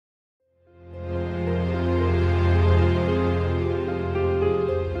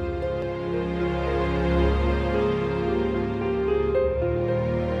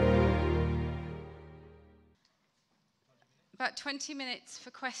about 20 minutes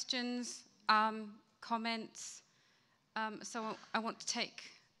for questions, comments. So I want to take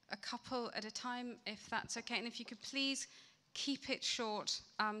a couple at a time, if that's okay. And if you could please keep it short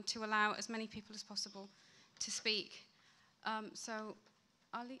to allow as many people as possible to speak. So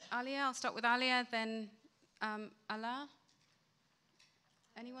Alia, I'll start with Alia, then Ala.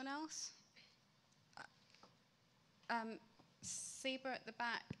 Anyone else? Seba at the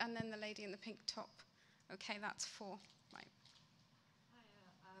back, and then the lady in the pink top. Okay, that's 4. Right.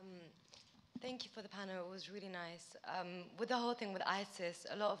 Hi, thank you for the panel. It was really nice. With the whole thing with ISIS,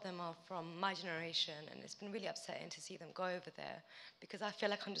 a lot of them are from my generation, and it's been really upsetting to see them go over there because I feel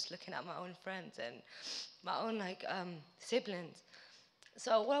like I'm just looking at my own friends and my own siblings.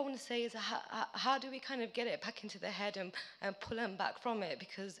 So what I want to say is, how do we kind of get it back into their head and pull them back from it?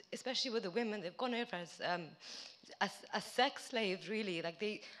 Because especially with the women, they've gone over as sex slaves, really. Like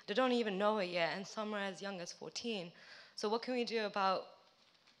they don't even know it yet, and some are as young as 14. So what can we do about?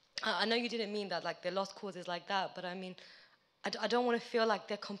 I know you didn't mean that, like, they're lost causes like that, but I mean, I don't want to feel like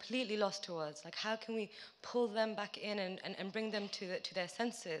they're completely lost to us. Like, how can we pull them back in and bring them to their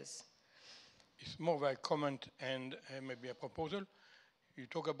senses? It's more of a comment and maybe a proposal. You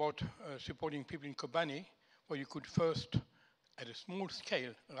talk about supporting people in Kobani, where you could first, at a small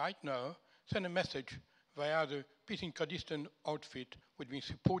scale, right now, send a message via the Peace in Kurdistan outfit, which means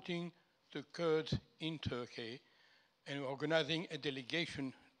supporting the Kurds in Turkey and organizing a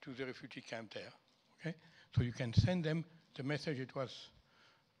delegation to the refugee camp there. Okay? So you can send them the message that was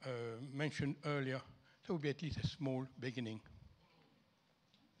mentioned earlier. So it would be at least a small beginning.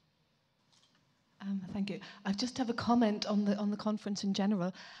 Thank you. I just have a comment on the conference in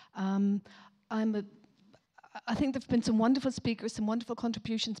general. I think there have been some wonderful speakers, some wonderful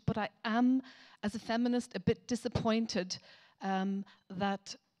contributions, but I am, as a feminist, a bit disappointed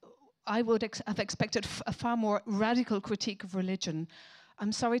that I would have expected a far more radical critique of religion.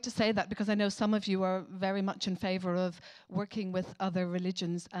 I'm sorry to say that because I know some of you are very much in favor of working with other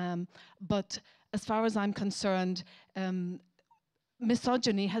religions, but as far as I'm concerned,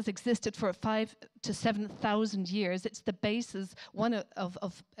 misogyny has existed for 5,000 to 7,000 years. It's the basis,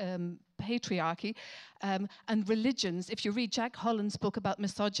 of patriarchy. And religions, if you read Jack Holland's book about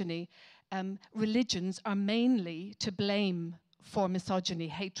misogyny, religions are mainly to blame for misogyny,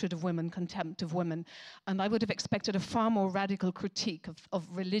 hatred of women, contempt of women. And I would have expected a far more radical critique of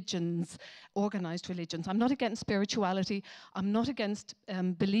religions, organized religions. I'm not against spirituality, I'm not against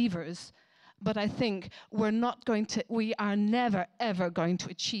believers, but I think we are never, ever going to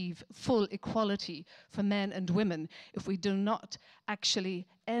achieve full equality for men and women if we do not actually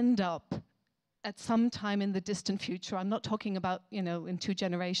end up at some time in the distant future. I'm not talking about, in 2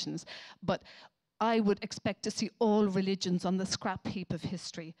 generations, but I would expect to see all religions on the scrap heap of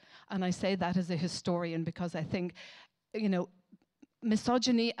history. And I say that as a historian because I think,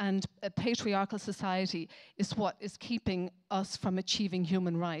 misogyny and a patriarchal society is what is keeping us from achieving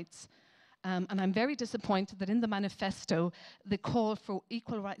human rights. And I'm very disappointed that in the manifesto, the call for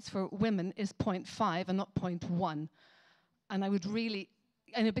equal rights for women is 0.5 and not 0.1. And I would really,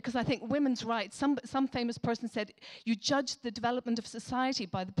 because I think women's rights, some famous person said, you judge the development of society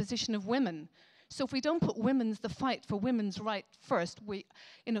by the position of women. So if we don't put the fight for women's right first,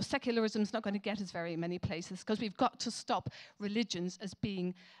 secularism is not going to get us very many places because we've got to stop religions as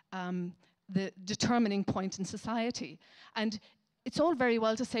being the determining point in society. And it's all very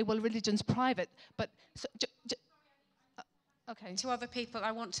well to say, well, religion's private, but... okay. To other people,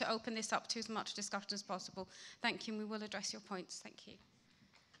 I want to open this up to as much discussion as possible. Thank you, and we will address your points. Thank you.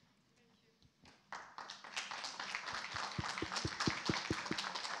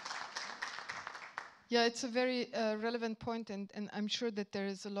 Yeah, it's a very relevant point, and I'm sure that there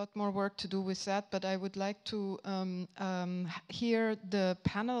is a lot more work to do with that, but I would like to hear the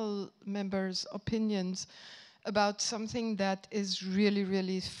panel members' opinions about something that is really,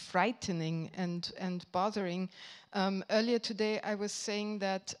 really frightening and bothering. Earlier today, I was saying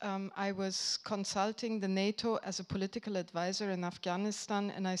that I was consulting the NATO as a political advisor in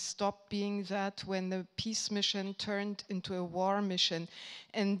Afghanistan, and I stopped being that when the peace mission turned into a war mission.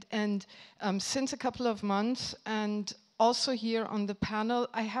 And since a couple of months, and also here on the panel,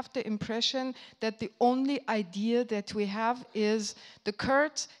 I have the impression that the only idea that we have is the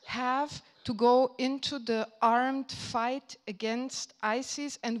Kurds have to go into the armed fight against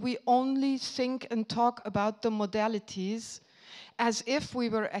ISIS, and we only think and talk about the modalities as if we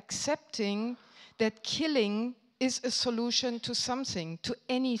were accepting that killing is a solution to something, to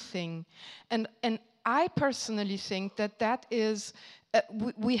anything. And I personally think that that is,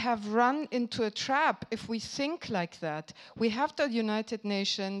 we have run into a trap if we think like that. We have the United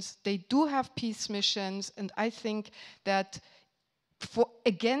Nations, they do have peace missions, and I think that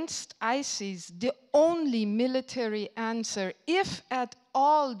against ISIS, the only military answer, if at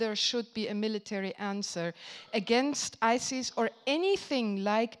all there should be a military answer against ISIS or anything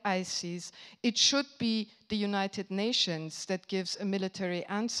like ISIS, it should be the United Nations that gives a military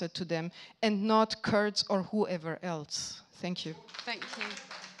answer to them, and not Kurds or whoever else. Thank you. Thank you.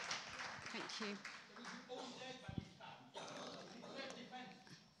 Thank you.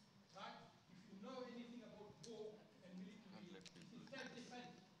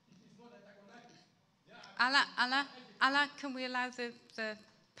 Allah, can we allow the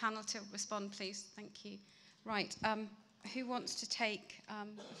panel to respond, please? Thank you. Right, who wants to take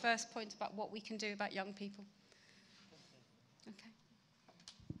the first point about what we can do about young people? Okay.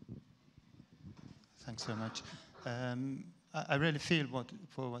 Thanks so much. I really feel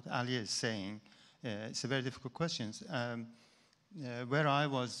for what Ali is saying. It's a very difficult question. Where I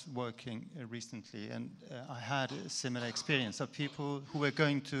was working recently, and I had a similar experience of people who were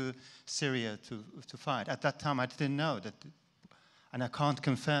going to Syria to fight. At that time, I didn't know that, and I can't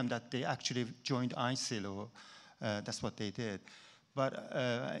confirm that they actually joined ISIL or that's what they did. But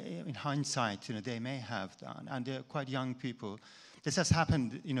in hindsight, they may have done, and they're quite young people. This has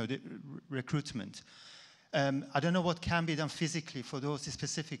happened, the recruitment. I don't know what can be done physically for those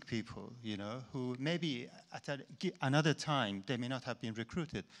specific people, who maybe at another time they may not have been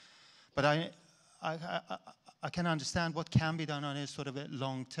recruited. But I can understand what can be done on a sort of a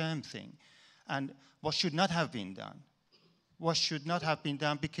long-term thing, and what should not have been done. What should not have been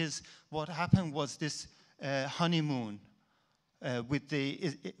done, because what happened was this honeymoon with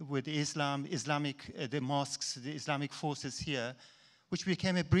Islamic, the mosques, the Islamic forces here, which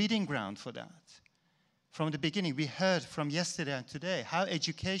became a breeding ground for that. From the beginning, we heard from yesterday and today how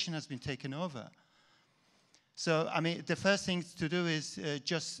education has been taken over. So, I mean, the first thing to do is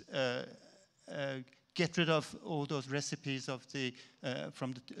just get rid of all those recipes of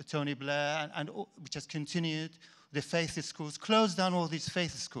from Tony Blair, and which has continued, the faith schools. Close down all these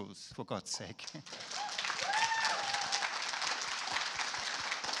faith schools, for God's sake.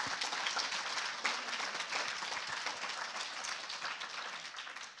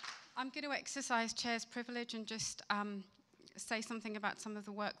 I'm going to exercise chair's privilege and just say something about some of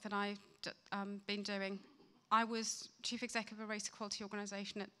the work that I've been doing. I was chief executive of a race equality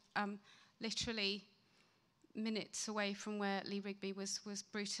organisation at literally minutes away from where Lee Rigby was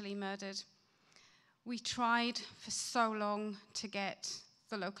brutally murdered. We tried for so long to get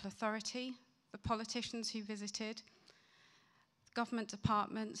the local authority, the politicians who visited, government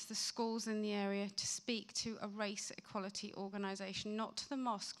departments, the schools in the area to speak to a race equality organisation, not to the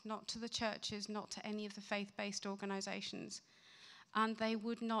mosque, not to the churches, not to any of the faith-based organisations. And they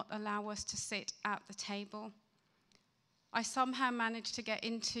would not allow us to sit at the table. I somehow managed to get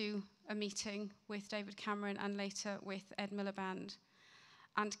into a meeting with David Cameron and later with Ed Miliband,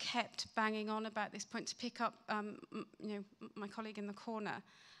 and kept banging on about this point. To pick up my colleague in the corner,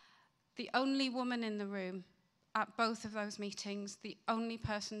 the only woman in the room at both of those meetings, the only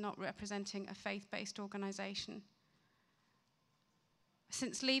person not representing a faith-based organisation.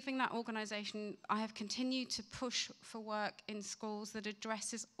 Since leaving that organisation, I have continued to push for work in schools that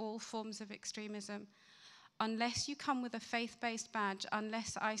addresses all forms of extremism. Unless you come with a faith-based badge,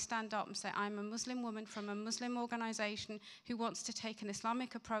 unless I stand up and say, I'm a Muslim woman from a Muslim organisation who wants to take an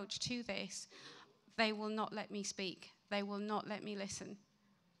Islamic approach to this, they will not let me speak. They will not let me listen.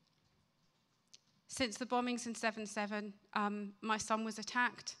 Since the bombings in 7/7, my son was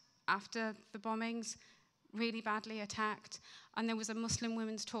attacked after the bombings, really badly attacked, and there was a Muslim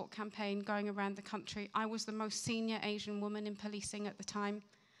Women's Talk campaign going around the country. I was the most senior Asian woman in policing at the time.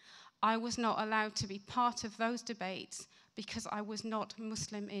 I was not allowed to be part of those debates because I was not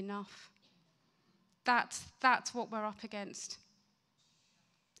Muslim enough. That's what we're up against.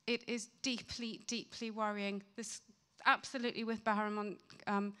 It is deeply, deeply worrying. This absolutely with Bahram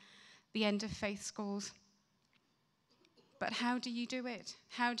on the end of faith schools. But how do you do it?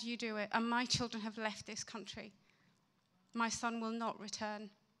 How do you do it? And my children have left this country. My son will not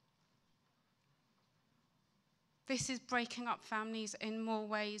return. This is breaking up families in more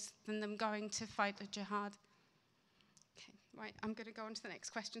ways than them going to fight a jihad. Okay, right, I'm going to go on to the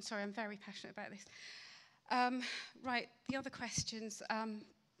next question. Sorry, I'm very passionate about this. Right, the other questions.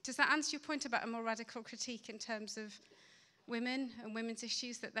 Does that answer your point about a more radical critique in terms of women and women's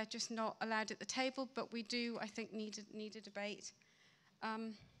issues, that they're just not allowed at the table? But we do, I think, need a debate.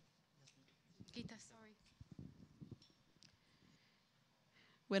 Gita, sorry.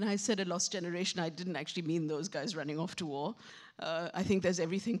 when I said a lost generation, I didn't actually mean those guys running off to war. I think there's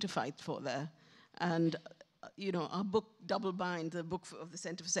everything to fight for there. And, you know, our book, Double Bind, the book of the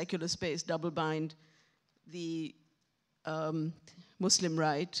Center for Secular Space, Double Bind, the Muslim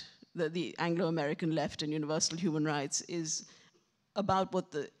right, the Anglo-American left and universal human rights, is about what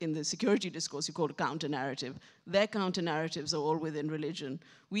in the security discourse you call a counter-narrative. Their counter-narratives are all within religion.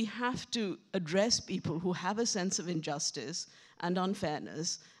 We have to address people who have a sense of injustice and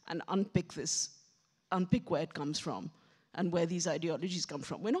unfairness and unpick where it comes from and where these ideologies come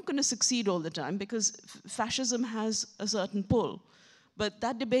from. We're not going to succeed all the time because fascism has a certain pull. But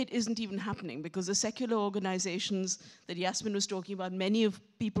that debate isn't even happening because the secular organizations that Yasmin was talking about, many of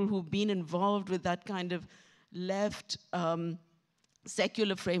people who've been involved with that kind of left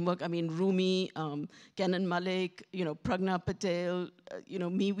secular framework, I mean, Rumi, Kenan Malik, you know, Pragna Patel, you know,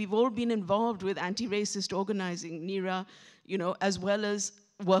 me, we've all been involved with anti-racist organizing, NIRA, you know, as well as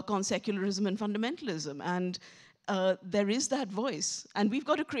work on secularism and fundamentalism. And there is that voice, and we've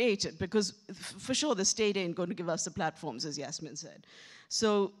got to create it because for sure the state ain't going to give us the platforms, as Yasmin said.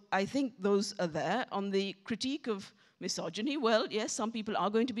 So I think those are there. On the critique of misogyny, well, yes, some people are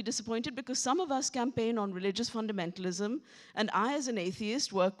going to be disappointed because some of us campaign on religious fundamentalism, and I, as an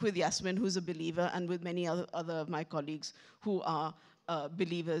atheist, work with Yasmin, who's a believer, and with many other of my colleagues who are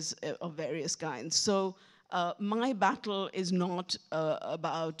believers of various kinds. So my battle is not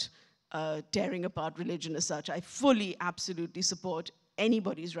about tearing apart religion as such. I fully, absolutely support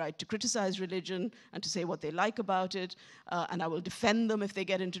anybody's right to criticize religion and to say what they like about it, and I will defend them if they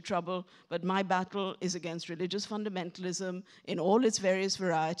get into trouble, but my battle is against religious fundamentalism in all its various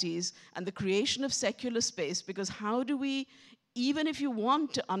varieties and the creation of secular space, because how do we, even if you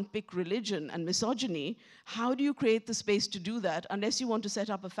want to unpick religion and misogyny, how do you create the space to do that unless you want to set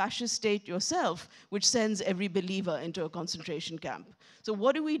up a fascist state yourself, which sends every believer into a concentration camp? So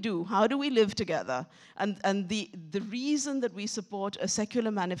what do we do? How do we live together? And the reason that we support a secular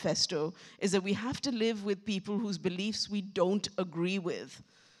manifesto is that we have to live with people whose beliefs we don't agree with,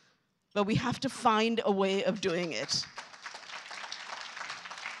 but we have to find a way of doing it.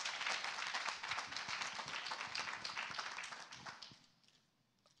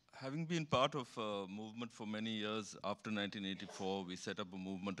 Having been part of a movement for many years, after 1984, we set up a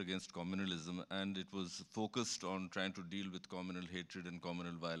movement against communalism, and it was focused on trying to deal with communal hatred and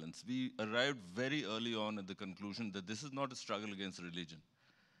communal violence. We arrived very early on at the conclusion that this is not a struggle against religion.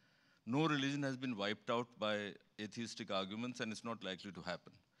 No religion has been wiped out by atheistic arguments, and it's not likely to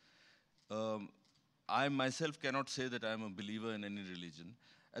happen. I myself cannot say that I'm a believer in any religion.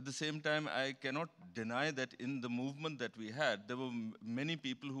 At the same time, I cannot deny that in the movement that we had, there were many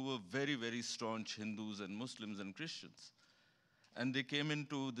people who were very, very staunch Hindus and Muslims and Christians. And they came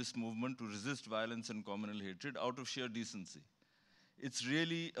into this movement to resist violence and communal hatred out of sheer decency. It's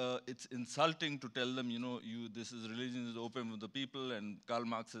really, it's insulting to tell them, you know, this is religion is open with the people, and Karl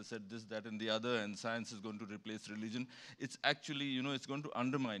Marx has said this, that, and the other, and science is going to replace religion. It's actually, you know, it's going to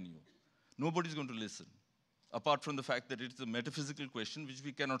undermine you. Nobody's going to listen, apart from the fact that it's a metaphysical question which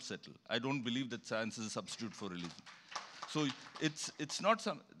we cannot settle. I don't believe that science is a substitute for religion. So it's not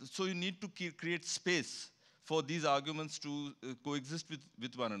so you need to create space for these arguments to coexist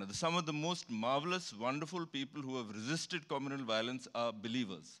with one another. Some of the most marvelous, wonderful people who have resisted communal violence are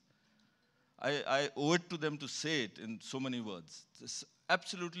believers. I owe it to them to say it in so many words. It's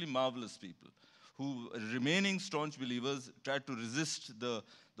absolutely marvelous people who, remaining staunch believers, tried to resist the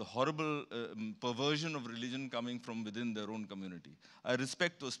horrible perversion of religion coming from within their own community. I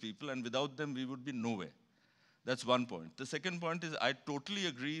respect those people, and without them, we would be nowhere. That's one point. The second point is I totally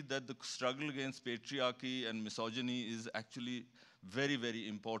agree that the struggle against patriarchy and misogyny is actually very, very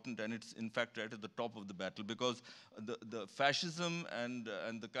important, and it's in fact right at the top of the battle, because the fascism and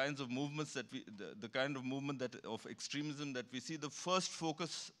the kinds of movements that the kind of movement of extremism that we see, the first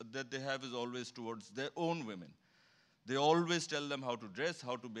focus that they have is always towards their own women. They always tell them how to dress,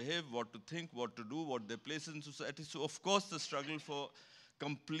 how to behave, what to think, what to do, what their place in society. So of course the struggle for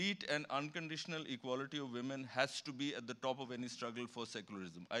complete and unconditional equality of women has to be at the top of any struggle for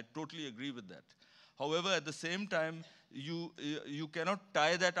secularism. I totally agree with that. However, at the same time, you cannot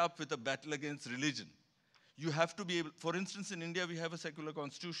tie that up with a battle against religion. You have to be able, for instance, in India, we have a secular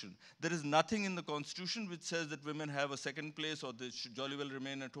constitution. There is nothing in the constitution which says that women have a second place or they should jolly well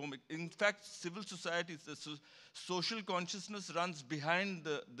remain at home. In fact, civil society, the social consciousness runs behind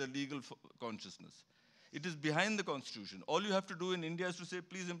the legal consciousness. It is behind the constitution. All you have to do in India is to say,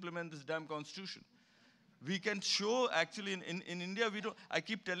 please implement this damn constitution. We can show, actually, in India, we don't, I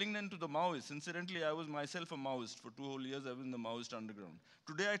keep telling them to the Maoists. Incidentally, I was myself a Maoist. For 2 whole years, I was in the Maoist underground.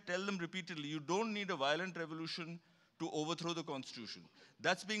 Today, I tell them repeatedly, you don't need a violent revolution to overthrow the constitution.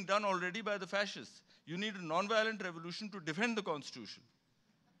 That's being done already by the fascists. You need a non-violent revolution to defend the constitution.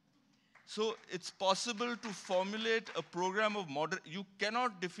 So it's possible to formulate a program of you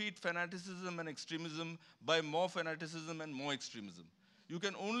cannot defeat fanaticism and extremism by more fanaticism and more extremism. You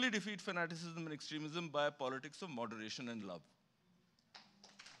can only defeat fanaticism and extremism by a politics of moderation and love.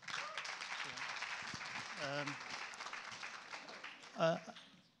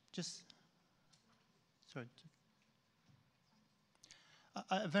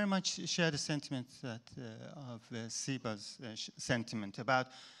 I very much share the sentiment that, of Siba's sentiment about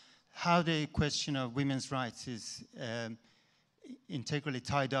how the question of women's rights is integrally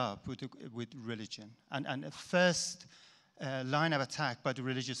tied up with religion. And the first line of attack by the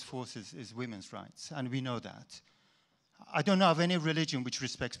religious forces is women's rights, and we know that. I don't know of any religion which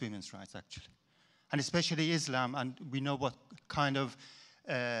respects women's rights, actually. And especially Islam, and we know what kind of,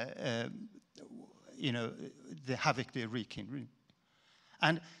 the havoc they're wreaking.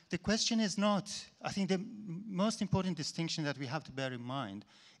 And the question is not, I think the most important distinction that we have to bear in mind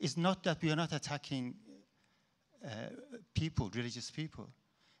is not that we are not attacking people, religious people.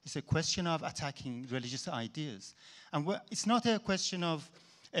 It's a question of attacking religious ideas. And it's not a question of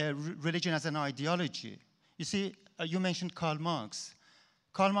religion as an ideology. You see, you mentioned Karl Marx.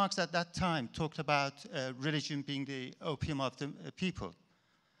 Karl Marx at that time talked about religion being the opium of the people.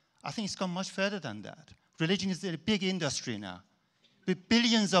 I think it's gone much further than that. Religion is a big industry now, with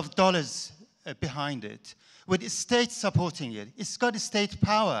billions of dollars behind it, with the state supporting it. It's got a state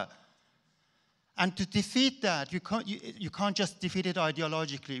power. And to defeat that, you can't just defeat it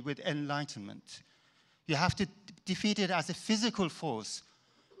ideologically with enlightenment. You have to defeat it as a physical force,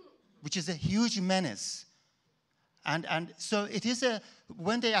 which is a huge menace. And so it is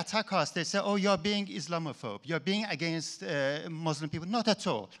when they attack us, they say, oh, you're being Islamophobe, you're being against Muslim people. Not at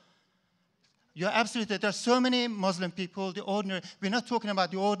all. You're absolutely, there are so many Muslim people, we're not talking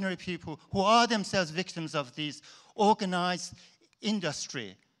about the ordinary people who are themselves victims of this organized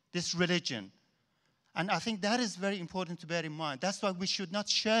industry, this religion. And I think that is very important to bear in mind. That's why we should not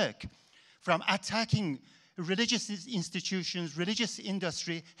shirk from attacking religious institutions, religious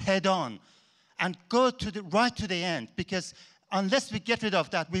industry head on, and go right to the end, because unless we get rid of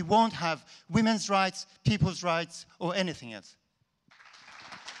that, we won't have women's rights, people's rights, or anything else.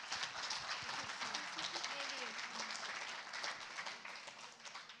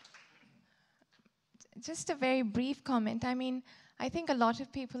 Just a very brief comment. I mean, I think a lot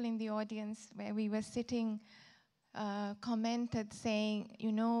of people in the audience where we were sitting commented saying,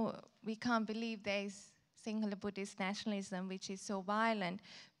 you know, we can't believe there is Sinhala Buddhist nationalism, which is so violent,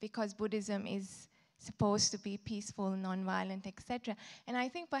 because Buddhism is supposed to be peaceful, non-violent, etc. And I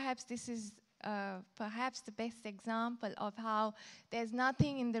think perhaps this is perhaps the best example of how there's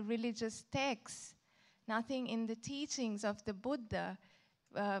nothing in the religious texts, nothing in the teachings of the Buddha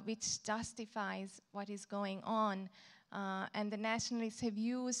which justifies what is going on. And the nationalists have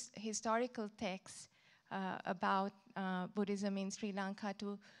used historical texts about Buddhism in Sri Lanka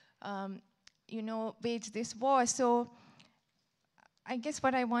to, wage this war. So I guess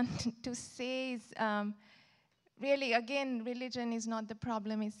what I want to say is, really, again, religion is not the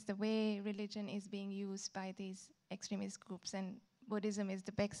problem. It's the way religion is being used by these extremist groups. And Buddhism is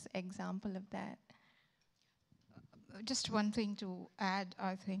the best example of that. Just one thing to add,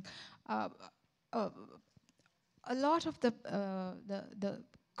 I think. A lot of the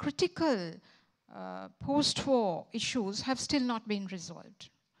critical post-war issues have still not been resolved.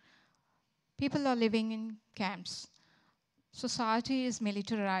 People are living in camps. Society is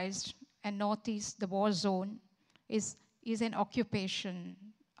militarized, and Northeast, the war zone, is an occupation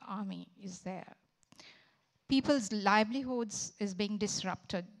army is there. People's livelihoods is being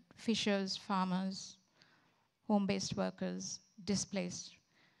disrupted. Fishers, farmers, home-based workers, displaced.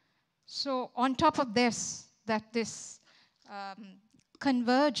 So on top of this,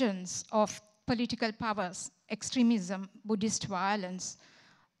 convergence of political powers, extremism, Buddhist violence,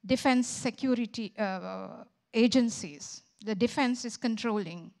 defense security agencies, the defense is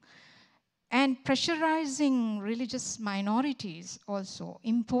controlling, and pressurizing religious minorities also,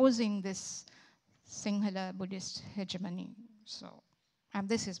 imposing this Sinhala Buddhist hegemony. So, and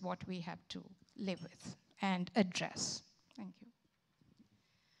this is what we have to live with and address. Thank you.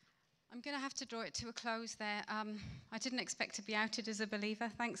 I'm going to have to draw it to a close there. I didn't expect to be outed as a believer.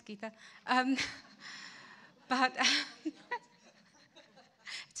 Thanks, Gita. But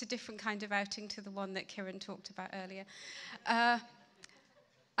it's a different kind of outing to the one that Kiran talked about earlier. I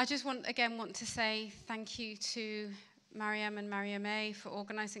just want to say thank you to Mariam and Mariam for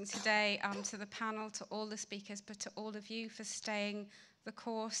organising today, to the panel, to all the speakers, but to all of you for staying the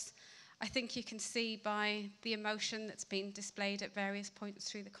course. I think you can see by the emotion that's been displayed at various points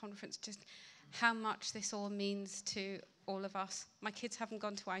through the conference just how much this all means to all of us. My kids haven't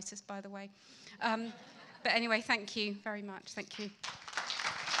gone to ISIS, by the way. But anyway, thank you very much. Thank you.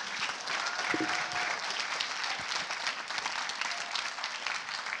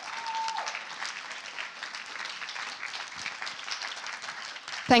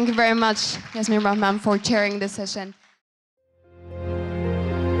 Thank you very much, Yasmin Rahman, for chairing this session.